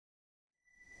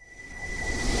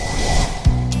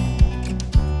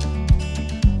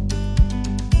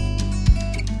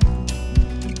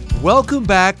Welcome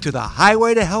back to the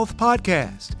Highway to Health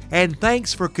podcast, and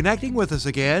thanks for connecting with us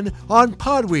again on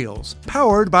Pod Wheels,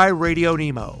 powered by Radio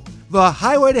Nemo. The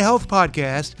Highway to Health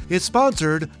podcast is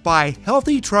sponsored by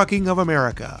Healthy Trucking of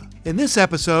America. In this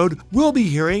episode, we'll be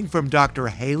hearing from Dr.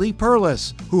 Haley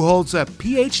Perlus, who holds a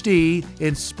Ph.D.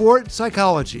 in sport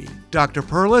psychology. Dr.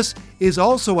 Perlus is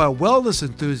also a wellness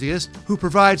enthusiast who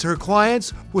provides her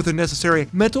clients with the necessary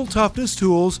mental toughness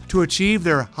tools to achieve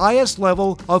their highest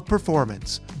level of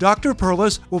performance. Dr.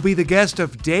 Perlus will be the guest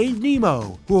of Dave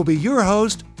Nemo, who will be your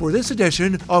host for this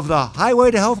edition of the Highway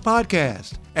to Health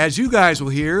podcast. As you guys will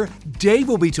hear, Dave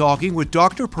will be talking with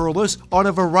Dr. Perlus on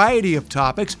a variety of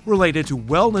topics related to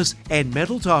wellness and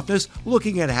mental toughness,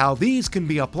 looking at how these can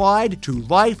be applied to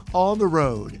life on the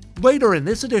road. Later in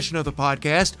this edition of the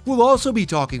podcast, we'll also be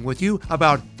talking with you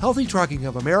about Healthy Trucking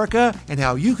of America and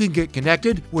how you can get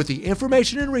connected with the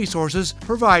information and resources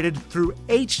provided through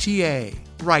HTA.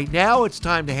 Right now, it's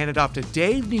time to hand it off to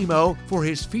Dave Nemo for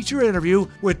his feature interview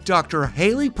with Dr.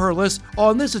 Haley Perlus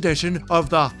on this edition of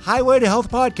the Highway to Health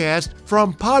podcast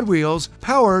from Pod Wheels,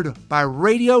 powered by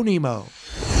Radio Nemo.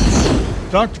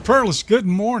 Dr. Perlus, good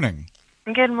morning.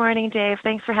 Good morning, Dave.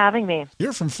 Thanks for having me.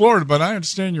 You're from Florida, but I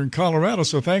understand you're in Colorado,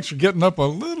 so thanks for getting up a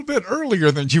little bit earlier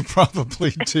than you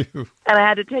probably do. And I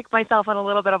had to take myself on a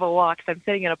little bit of a walk, so I'm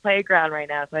sitting in a playground right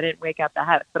now, so I didn't wake up the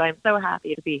house, but I'm so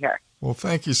happy to be here. Well,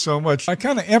 thank you so much. I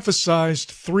kind of emphasized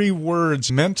 3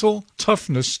 words, mental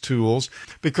toughness tools,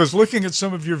 because looking at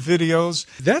some of your videos,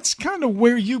 that's kind of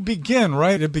where you begin,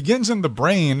 right? It begins in the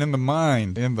brain, in the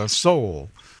mind, in the soul.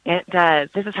 It does.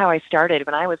 This is how I started.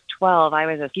 When I was 12, I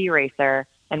was a ski racer,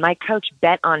 and my coach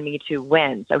bet on me to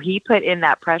win. So he put in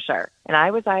that pressure. And I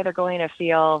was either going to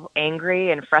feel angry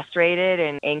and frustrated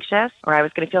and anxious, or I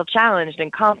was going to feel challenged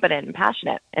and confident and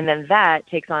passionate. And then that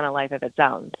takes on a life of its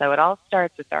own. So it all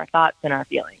starts with our thoughts and our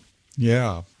feelings.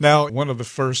 Yeah. Now, one of the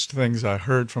first things I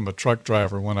heard from a truck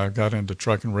driver when I got into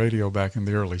truck and radio back in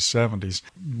the early 70s,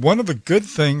 one of the good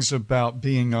things about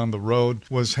being on the road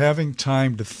was having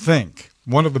time to think.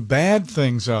 One of the bad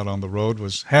things out on the road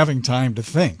was having time to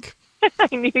think. I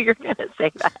knew you were going to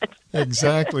say that.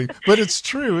 Exactly. But it's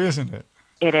true, isn't it?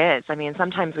 It is. I mean,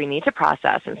 sometimes we need to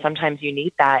process, and sometimes you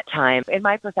need that time. In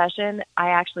my profession, I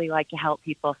actually like to help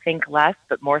people think less,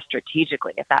 but more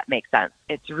strategically, if that makes sense.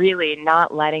 It's really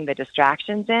not letting the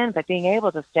distractions in, but being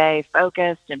able to stay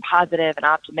focused and positive and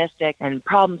optimistic and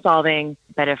problem solving.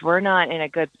 But if we're not in a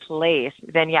good place,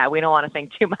 then yeah, we don't want to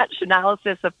think too much.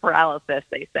 Analysis of paralysis,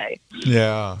 they say.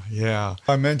 Yeah.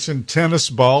 I mentioned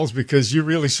tennis balls because you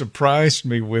really surprised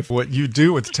me with what you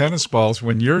do with tennis balls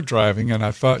when you're driving, and I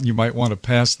thought you might want to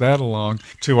pass that along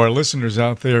to our listeners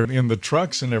out there in the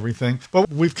trucks and everything. But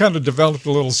we've kind of developed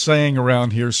a little saying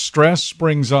around here, stress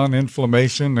brings on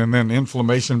inflammation, and then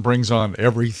inflammation brings on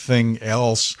everything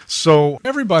else. So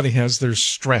everybody has their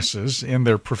stresses in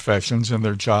their professions and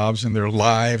their jobs and their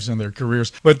lives and their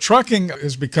careers. But trucking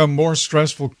has become more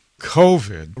stressful.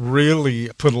 COVID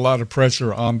really put a lot of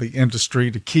pressure on the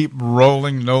industry to keep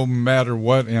rolling no matter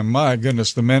what. And my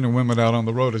goodness, the men and women out on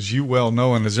the road, as you well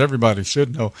know, and as everybody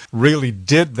should know, really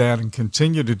did that and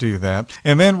continue to do that.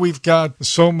 And then we've got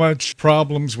so much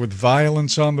problems with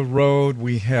violence on the road.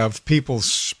 We have people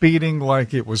speeding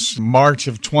like it was March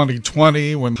of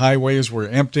 2020 when highways were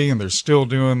empty, and they're still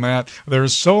doing that.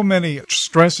 There's so many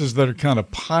stresses that are kind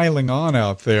of piling on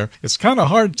out there. It's kind of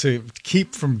hard to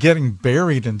keep from getting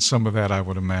buried in some of that, I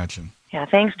would imagine. Yeah,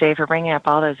 thanks, Dave, for bringing up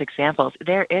all those examples.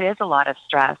 It is a lot of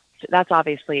stress. That's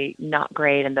obviously not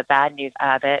great, and the bad news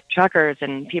of it, truckers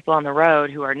and people on the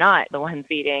road who are not the ones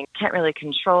speeding can't really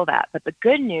control that. But the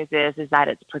good news is that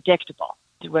it's predictable.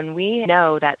 When we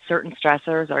know that certain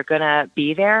stressors are going to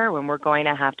be there, when we're going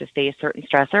to have to face certain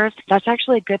stressors, that's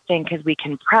actually a good thing because we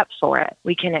can prep for it.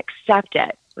 We can accept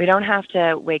it. We don't have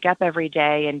to wake up every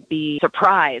day and be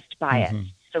surprised by it.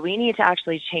 So we need to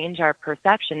actually change our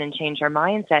perception and change our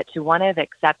mindset to one of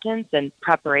acceptance and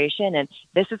preparation. And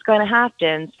this is going to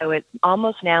happen. So it's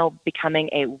almost now becoming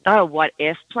not a what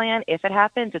if plan. If it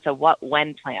happens, it's a what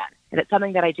when plan. And it's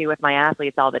something that I do with my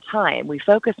athletes all the time. We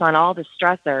focus on all the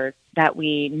stressors that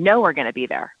we know are going to be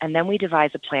there. And then we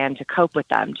devise a plan to cope with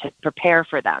them, to prepare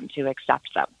for them, to accept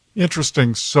them.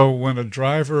 Interesting. So when a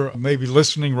driver may be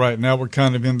listening right now, we're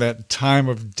kind of in that time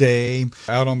of day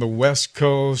out on the West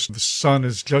Coast. The sun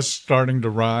is just starting to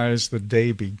rise. The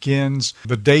day begins.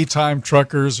 The daytime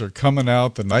truckers are coming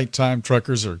out. The nighttime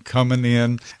truckers are coming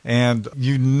in. And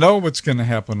you know what's going to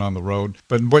happen on the road.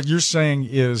 But what you're saying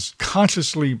is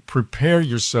consciously prepare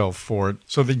yourself for it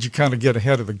so that you kind of get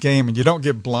ahead of the game and you don't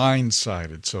get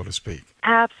blindsided, so to speak.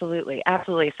 Absolutely,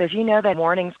 absolutely. So if you know that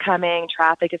morning's coming,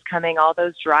 traffic is coming, all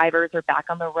those drivers are back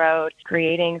on the road,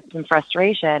 creating some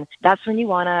frustration, that's when you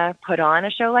want to put on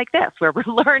a show like this, where we're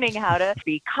learning how to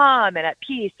be calm and at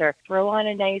peace, or throw on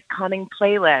a nice calming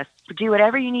playlist. Do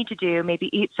whatever you need to do, maybe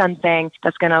eat something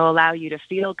that's going to allow you to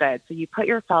feel good. So you put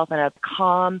yourself in a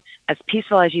calm, as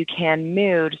peaceful as you can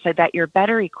mood so that you're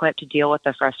better equipped to deal with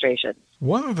the frustrations.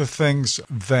 One of the things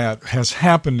that has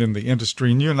happened in the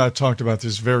industry, and you and I talked about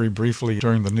this very briefly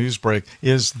during the news break,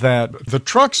 is that the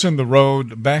trucks in the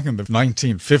road back in the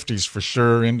 1950s for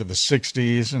sure, into the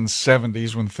 60s and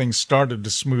 70s when things started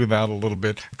to smooth out a little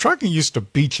bit, trucking used to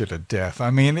beat you to death. I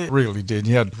mean, it really did.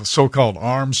 You had so-called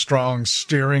Armstrong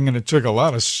steering, and it took a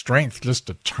lot of strength just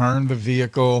to turn the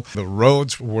vehicle. The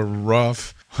roads were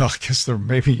rough. Well, I guess they're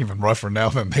maybe even rougher now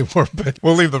than they were, but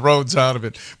we'll leave the roads out of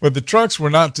it. But the trucks were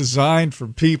not designed for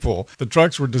people. The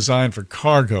trucks were designed for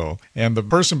cargo, and the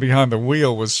person behind the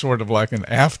wheel was sort of like an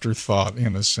afterthought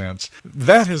in a sense.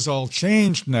 That has all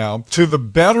changed now to the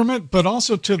betterment, but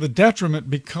also to the detriment,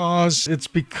 because it's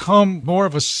become more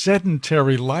of a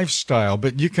sedentary lifestyle,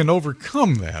 but you can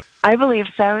overcome that. I believe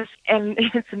so, and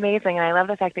it's amazing. And I love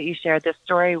the fact that you shared this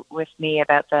story with me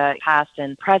about the past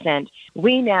and present.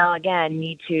 We now, again,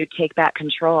 need to take back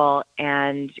control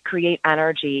and create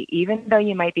energy, even though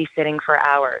you might be sitting for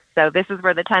hours. So this is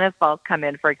where the tennis balls come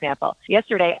in, for example.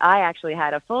 Yesterday, I actually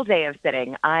had a full day of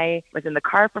sitting. I was in the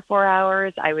car for 4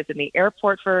 hours. I was in the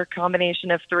airport for a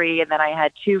combination of 3, and then I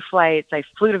had 2 flights. I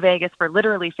flew to Vegas for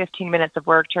literally 15 minutes of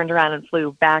work, turned around and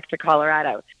flew back to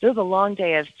Colorado. So it was a long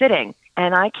day of sitting.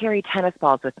 And I carry tennis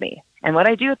balls with me. And what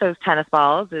I do with those tennis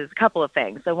balls is a couple of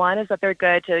things. So one is that they're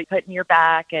good to put in your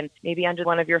back and maybe under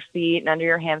one of your feet and under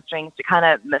your hamstrings to kind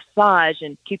of massage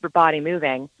and keep your body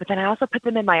moving. But then I also put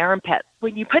them in my armpits.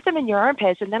 When you put them in your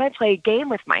armpits, and then I play a game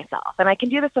with myself. And I can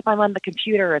do this if I'm on the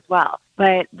computer as well.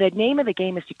 But the name of the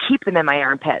game is to keep them in my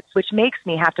armpits, which makes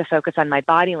me have to focus on my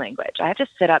body language. I have to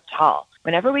sit up tall.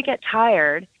 Whenever we get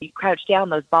tired, you crouch down,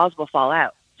 those balls will fall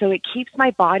out. So it keeps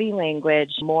my body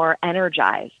language more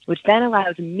energized, which then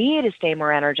allows me to stay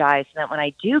more energized so that when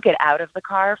I do get out of the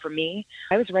car, for me,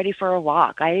 I was ready for a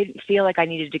walk. I didn't feel like I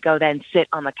needed to go then sit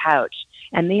on the couch.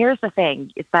 And here's the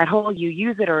thing. It's that whole you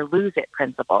use it or lose it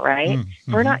principle, right?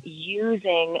 Mm-hmm. We're not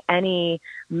using any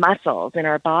muscles in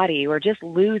our body. We're just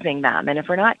losing them. And if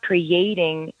we're not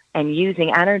creating and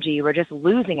using energy, we're just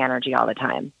losing energy all the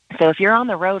time. So if you're on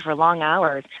the road for long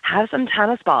hours, have some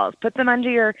tennis balls. Put them under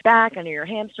your back, under your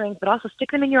hamstrings, but also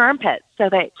stick them in your armpits so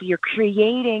that you're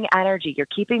creating energy. You're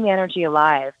keeping the energy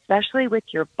alive, especially with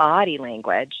your body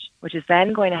language, which is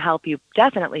then going to help you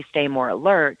definitely stay more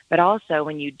alert. But also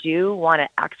when you do want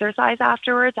to exercise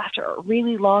afterwards, after a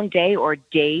really long day or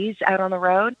days out on the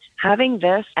road, having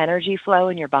this energy flow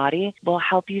in your body will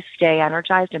help you stay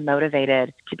energized and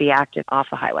motivated to be active off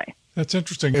the highway. That's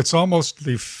interesting. It's almost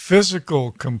the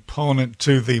physical component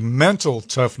to the mental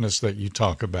toughness that you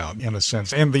talk about, in a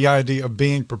sense, and the idea of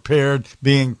being prepared,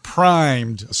 being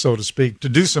primed, so to speak, to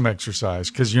do some exercise,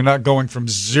 because you're not going from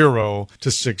 0 to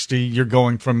 60, you're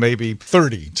going from maybe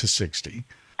 30 to 60.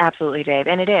 Absolutely, Dave.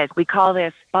 And it is. We call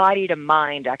this body to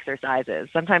mind exercises.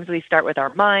 Sometimes we start with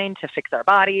our mind to fix our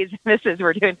bodies.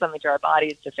 We're doing something to our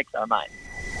bodies to fix our minds.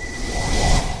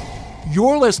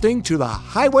 You're listening to the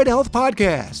Highway to Health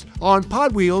Podcast on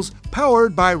Pod Wheels,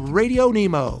 powered by Radio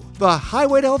Nemo. The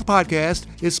Highway to Health Podcast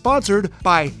is sponsored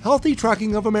by Healthy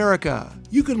Trucking of America.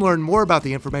 You can learn more about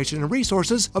the information and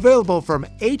resources available from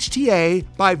HTA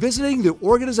by visiting the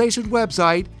organization's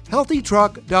website,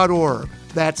 healthytruck.org.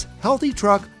 That's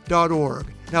healthytruck.org.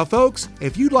 Now, folks,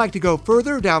 if you'd like to go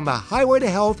further down the highway to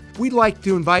health, we'd like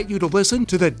to invite you to listen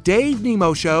to the Dave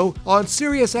Nemo Show on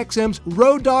SiriusXM's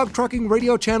Road Dog Trucking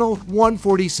Radio Channel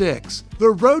 146. The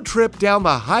road trip down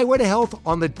the highway to health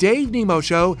on the Dave Nemo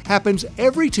Show happens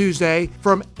every Tuesday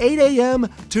from 8 a.m.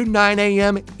 to 9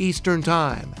 a.m. Eastern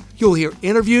Time. You'll hear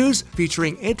interviews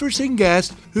featuring interesting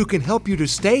guests who can help you to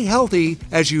stay healthy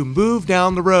as you move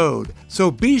down the road. So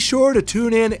be sure to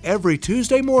tune in every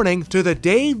Tuesday morning to the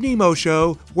Dave Nemo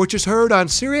Show, which is heard on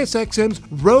SiriusXM's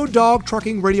Road Dog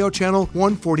Trucking Radio Channel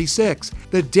 146.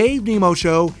 The Dave Nemo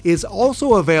Show is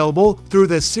also available through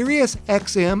the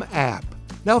SiriusXM app.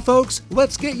 Now, folks,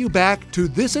 let's get you back to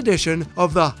this edition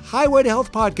of the Highway to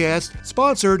Health Podcast,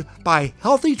 sponsored by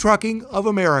Healthy Trucking of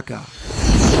America.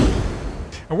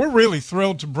 And we're really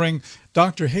thrilled to bring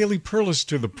Dr. Haley Perlus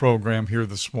to the program here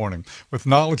this morning. With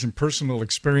knowledge and personal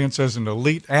experience as an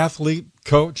elite athlete,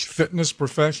 coach, fitness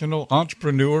professional,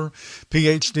 entrepreneur,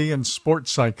 Ph.D. in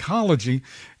sports psychology,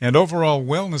 and overall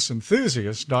wellness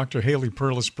enthusiast, Dr. Haley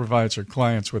Perlus provides her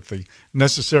clients with the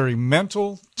necessary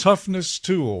mental toughness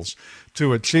tools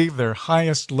to achieve their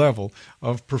highest level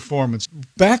of performance.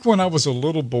 Back when I was a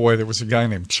little boy, there was a guy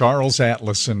named Charles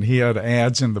Atlas, and he had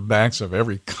ads in the backs of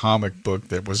every comic book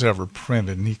that was ever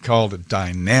printed, and he called it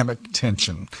dynamic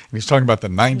tension. And he's talking about the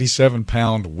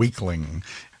 97-pound weakling.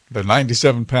 The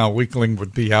 97-pound weakling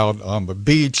would be out on the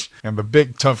beach, and the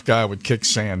big tough guy would kick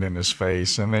sand in his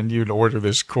face, and then you'd order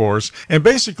this course. And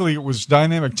basically, it was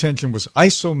dynamic tension was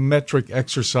isometric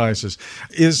exercises.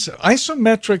 Is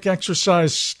isometric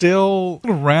exercise still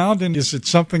around, and is it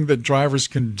something that drivers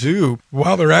can do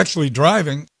while they're actually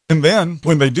driving? And then,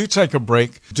 when they do take a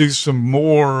break, do some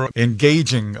more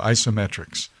engaging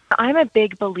isometrics? I'm a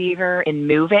big believer in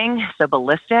moving, so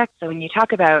ballistic. So when you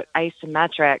talk about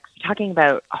isometrics, you're talking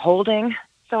about holding.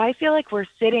 So I feel like we're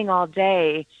sitting all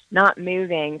day, not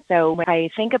moving. So when I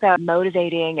think about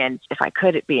motivating and if I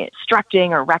could be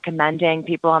instructing or recommending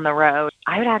people on the road,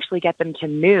 I would actually get them to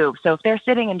move. So if they're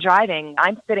sitting and driving,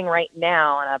 I'm sitting right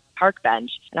now on a park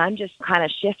bench and I'm just kind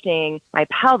of shifting my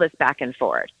pelvis back and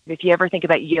forth. If you ever think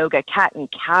about yoga, cat and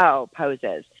cow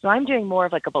poses. So I'm doing more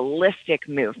of like a ballistic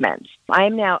movement.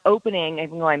 I'm now opening,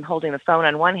 even though I'm holding the phone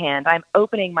on one hand, I'm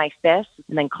opening my fists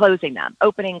and then closing them,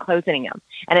 opening, closing them.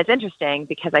 And it's interesting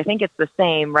because I think it's the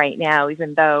same right now,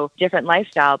 even though different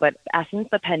lifestyle. But since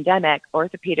the pandemic,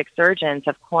 orthopedic surgeons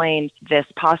have coined this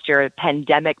posture,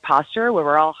 pandemic posture, where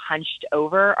we're all hunched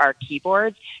over our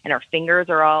keyboards and our fingers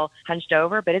are all hunched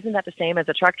over. But isn't that the same as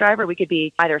a truck driver? We could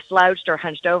be either slouched or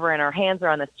hunched over and our hands are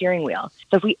on the steering wheel.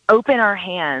 So if we open our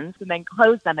hands and then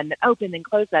close them and then open and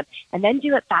close them and then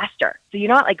do it faster. So you're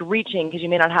not like reaching because you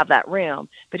may not have that room,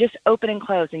 but just open and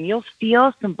close and you'll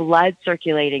feel some blood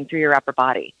circulating through your upper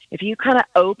body. If you kind of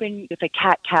open with a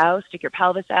cat-cow, stick your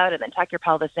pelvis out and then tuck your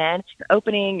pelvis in, you're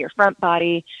opening your front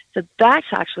body. So that's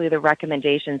actually the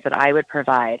recommendations that I would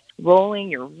provide. Rolling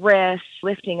your wrists,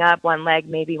 lifting up one leg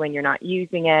maybe when you're not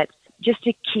using it, just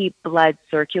to keep blood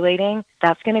circulating.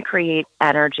 That's going to create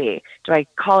energy. Do I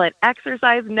call it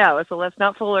exercise? No. So let's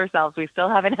not fool ourselves. We still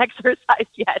haven't exercised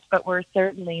yet, but we're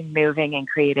certainly moving and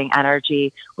creating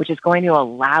energy, which is going to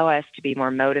allow us to be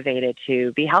more motivated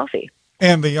to be healthy.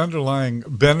 And the underlying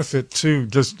benefit, too,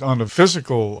 just on a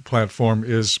physical platform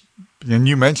is, and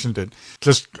you mentioned it,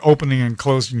 just opening and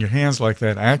closing your hands like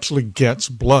that actually gets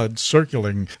blood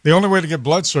circulating. The only way to get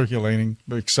blood circulating,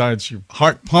 besides your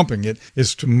heart pumping it,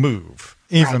 is to move,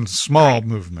 even small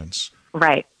movements.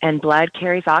 Right. And blood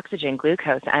carries oxygen,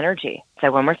 glucose, energy.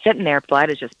 So when we're sitting there,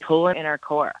 blood is just pulling in our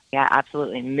core. Yeah,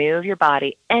 absolutely. Move your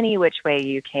body any which way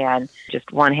you can,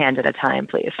 just one hand at a time,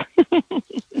 please.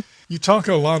 You talk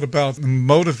a lot about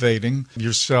motivating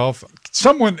yourself.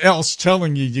 Someone else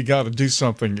telling you got to do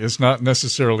something is not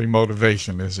necessarily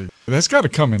motivation, is it? That's got to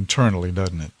come internally,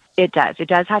 doesn't it? It does. It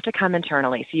does have to come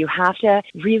internally. So you have to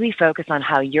really focus on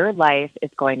how your life is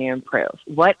going to improve.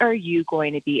 What are you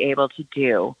going to be able to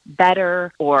do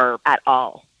better or at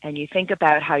all? And you think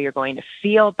about how you're going to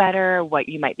feel better, what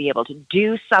you might be able to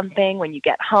do something when you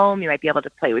get home. You might be able to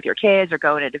play with your kids or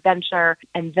go on an adventure.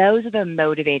 And those are the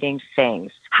motivating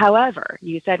things. However,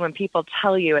 you said when people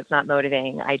tell you it's not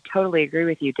motivating, I totally agree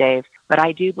with you, Dave. But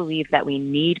I do believe that we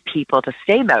need people to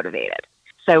stay motivated.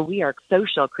 So we are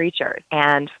social creatures.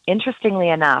 And interestingly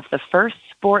enough, the first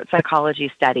sports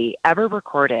psychology study ever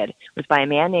recorded was by a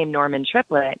man named Norman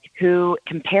Triplett, who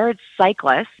compared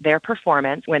cyclists, their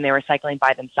performance when they were cycling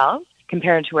by themselves,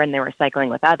 compared to when they were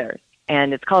cycling with others.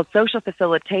 And it's called social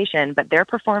facilitation, but their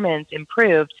performance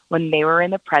improved when they were in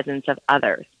the presence of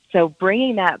others. So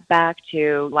bringing that back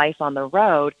to life on the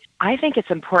road, I think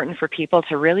it's important for people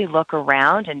to really look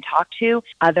around and talk to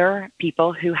other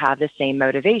people who have the same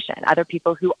motivation, other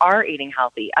people who are eating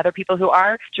healthy, other people who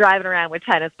are driving around with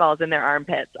tennis balls in their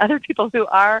armpits, other people who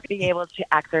are being able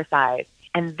to exercise.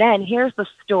 And then here's the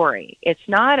story. It's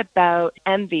not about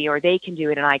envy or they can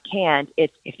do it and I can't.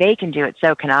 It's if they can do it,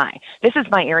 so can I. This is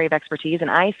my area of expertise, and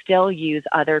I still use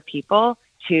other people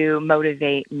to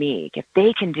motivate me. If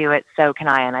they can do it, so can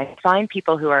I. And I find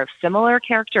people who are similar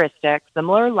characteristics,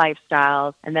 similar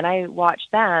lifestyles, and then I watch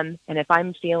them. And if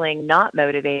I'm feeling not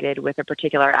motivated with a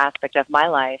particular aspect of my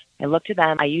life, I look to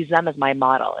them, I use them as my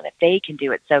model. And if they can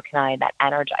do it, so can I. And that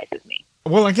energizes me.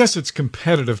 Well, I guess it's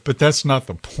competitive, but that's not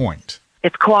the point.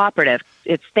 It's cooperative.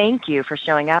 It's thank you for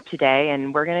showing up today,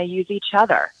 and we're going to use each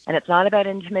other. And it's not about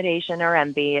intimidation or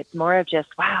envy. It's more of just,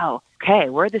 wow, okay,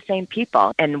 we're the same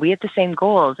people and we have the same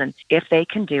goals. And if they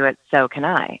can do it, so can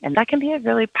I. And that can be a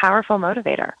really powerful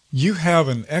motivator. You have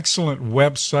an excellent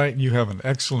website. You have an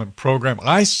excellent program.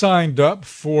 I signed up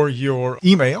for your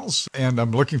emails, and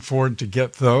I'm looking forward to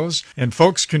get those. And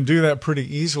folks can do that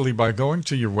pretty easily by going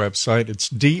to your website. It's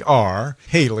Dr.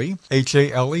 Haley,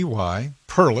 Haley,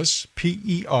 Perlus,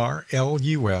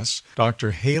 Perlus,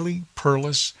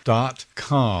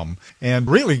 drhaleyperlus.com. And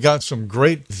really got some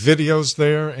great videos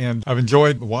there, and I've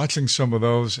enjoyed watching some of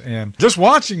those. And just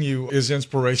watching you is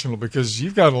inspirational because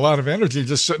you've got a lot of energy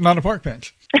just sitting on a park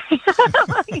bench.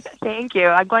 Thank you.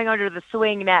 I'm going over to the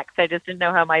swing next. I just didn't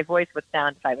know how my voice would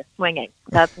sound if I was swinging.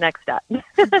 That's next up.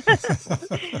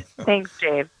 Thanks,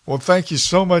 Dave. Well, thank you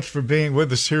so much for being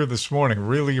with us here this morning.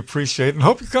 Really appreciate it and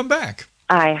hope you come back.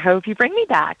 I hope you bring me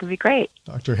back. It would be great.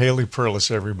 Dr. Haley Perlus,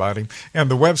 everybody.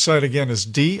 And the website again is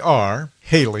Dr.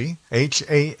 Haley,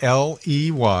 Haley,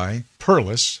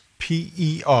 Perlus,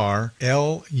 Perlus,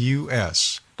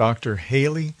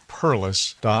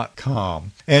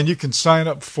 drhaleyperlus.com. And you can sign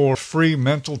up for free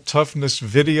mental toughness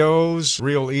videos.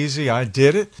 Real easy. I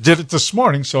did it. Did it this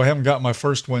morning, so I haven't got my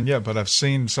first one yet, but I've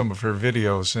seen some of her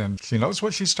videos, and she knows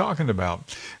what she's talking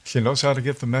about. She knows how to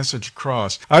get the message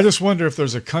across. I just wonder if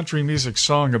there's a country music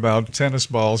song about tennis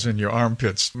balls in your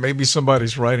armpits. Maybe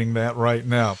somebody's writing that right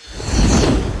now.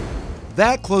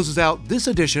 That closes out this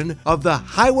edition of the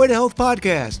Highway to Health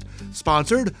podcast,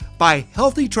 sponsored by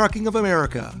Healthy Trucking of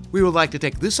America. We would like to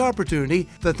take this opportunity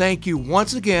to thank you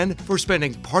once again for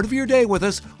spending part of your day with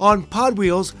us on Pod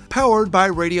Wheels, powered by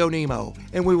Radio Nemo.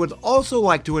 And we would also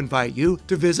like to invite you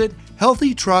to visit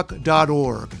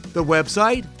healthytruck.org, the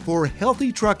website for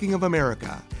Healthy Trucking of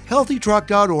America.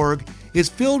 Healthytruck.org is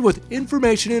filled with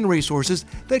information and resources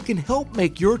that can help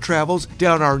make your travels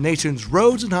down our nation's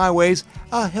roads and highways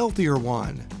a healthier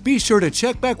one. Be sure to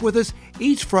check back with us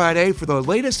each Friday for the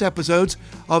latest episodes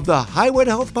of the Highway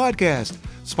to Health podcast,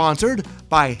 sponsored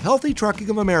by Healthy Trucking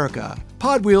of America.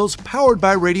 Pod Wheels, powered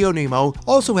by Radio Nemo,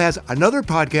 also has another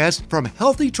podcast from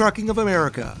Healthy Trucking of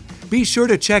America. Be sure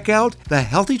to check out the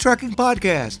Healthy Trucking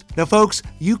Podcast. Now, folks,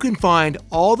 you can find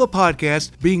all the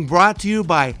podcasts being brought to you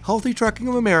by Healthy Trucking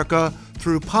of America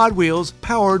through Pod Wheels,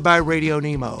 powered by Radio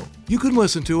Nemo. You can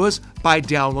listen to us by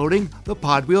downloading the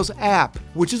Pod Wheels app,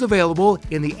 which is available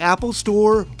in the Apple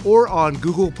Store or on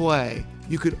Google Play.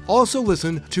 You can also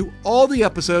listen to all the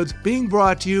episodes being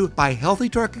brought to you by Healthy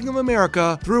Trucking of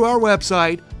America through our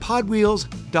website,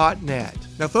 podwheels.net.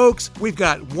 Now, folks, we've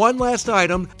got one last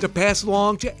item to pass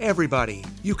along to everybody.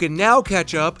 You can now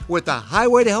catch up with the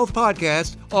Highway to Health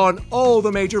podcast on all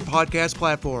the major podcast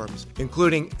platforms,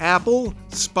 including Apple,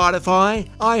 Spotify,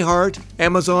 iHeart,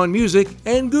 Amazon Music,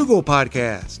 and Google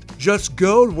Podcast. Just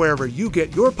go wherever you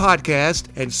get your podcast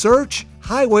and search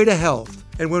Highway to Health.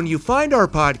 And when you find our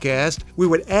podcast, we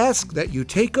would ask that you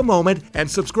take a moment and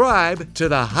subscribe to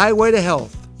the Highway to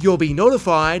Health. You'll be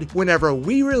notified whenever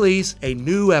we release a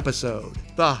new episode.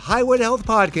 The Highway to Health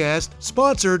podcast,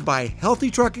 sponsored by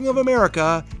Healthy Trucking of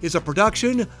America, is a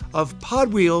production of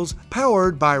Pod Wheels,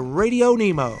 powered by Radio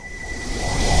Nemo.